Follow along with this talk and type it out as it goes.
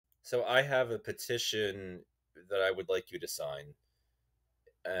So I have a petition that I would like you to sign,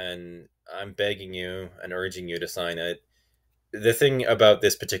 and I'm begging you and urging you to sign it. The thing about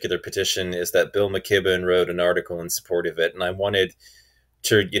this particular petition is that Bill McKibben wrote an article in support of it, and I wanted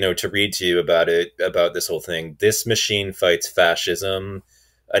to read to you about it, about this whole thing. This machine fights fascism.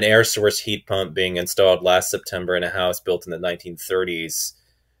 An air source heat pump being installed last September in a house built in the 1930s,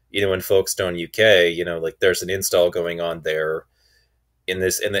 in Folkestone, UK. Like there's an install going on there in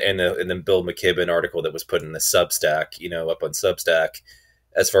this in the Bill McKibben article that was put in the Substack, up on Substack,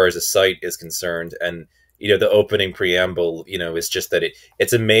 as far as the site is concerned. And the opening preamble, is just that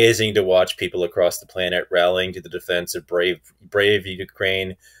it's amazing to watch people across the planet rallying to the defense of brave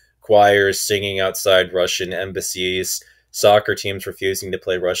Ukraine, choirs singing outside Russian embassies, soccer teams refusing to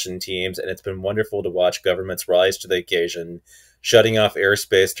play Russian teams, and it's been wonderful to watch governments rise to the occasion, shutting off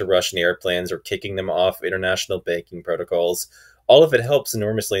airspace to Russian airplanes or kicking them off international banking protocols. All of it helps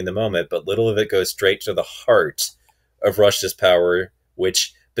enormously in the moment, but little of it goes straight to the heart of Russia's power,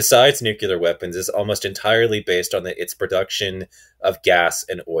 which, besides nuclear weapons, is almost entirely based on its production of gas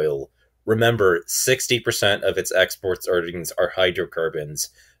and oil. Remember, 60% of its exports earnings are hydrocarbons.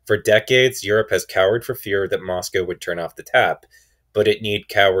 For decades, Europe has cowered for fear that Moscow would turn off the tap, but it need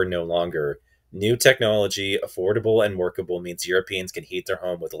cower no longer. New technology, affordable and workable, means Europeans can heat their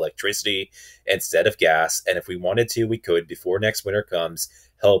home with electricity instead of gas, and if we wanted to, we could, before next winter comes,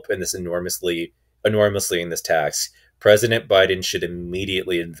 help in this enormously in this task. President Biden should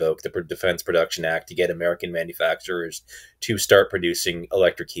immediately invoke the Defense Production Act to get American manufacturers to start producing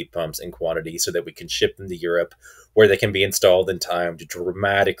electric heat pumps in quantity so that we can ship them to Europe, where they can be installed in time to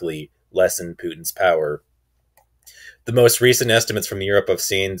dramatically lessen Putin's power. The most recent estimates from Europe I've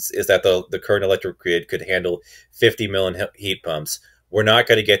seen is that the current electric grid could handle 50 million heat pumps. We're not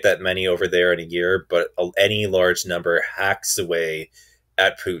going to get that many over there in a year, but any large number hacks away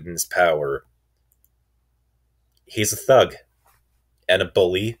at Putin's power. He's a thug and a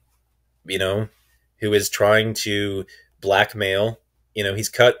bully, who is trying to blackmail. He's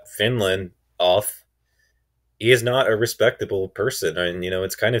cut Finland off. He is not a respectable person, and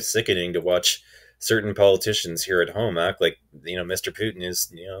it's kind of sickening to watch certain politicians here at home act like Mr. Putin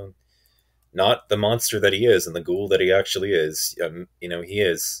is not the monster that he is and the ghoul that he actually is. He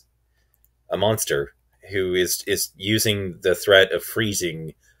is a monster who is using the threat of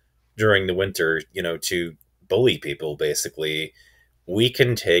freezing during the winter, to bully people. Basically, we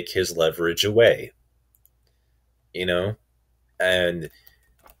can take his leverage away. And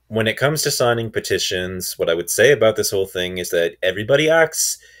when it comes to signing petitions, what I would say about this whole thing is that everybody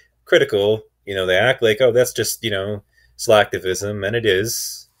acts critical. They act like, oh, that's just, slacktivism, and it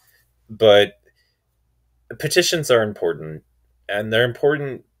is. But petitions are important, and they're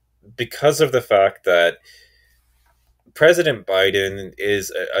important because of the fact that President Biden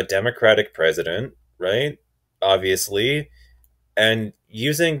is a Democratic president, right? Obviously. And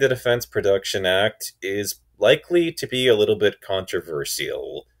using the Defense Production Act is likely to be a little bit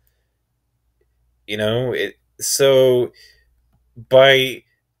controversial. So by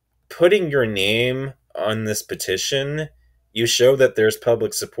putting your name on this petition, you show that there's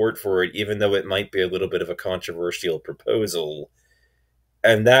public support for it, even though it might be a little bit of a controversial proposal.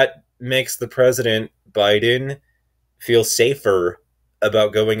 And that makes the President Biden feel safer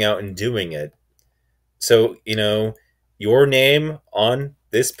about going out and doing it. So, your name on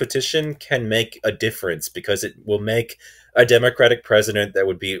this petition can make a difference, because it will make a Democratic president that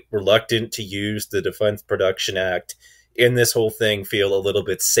would be reluctant to use the Defense Production Act in this whole thing feel a little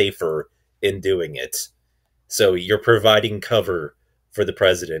bit safer in doing it. So you're providing cover for the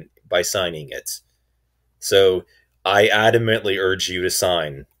president by signing it. So I adamantly urge you to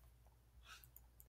sign.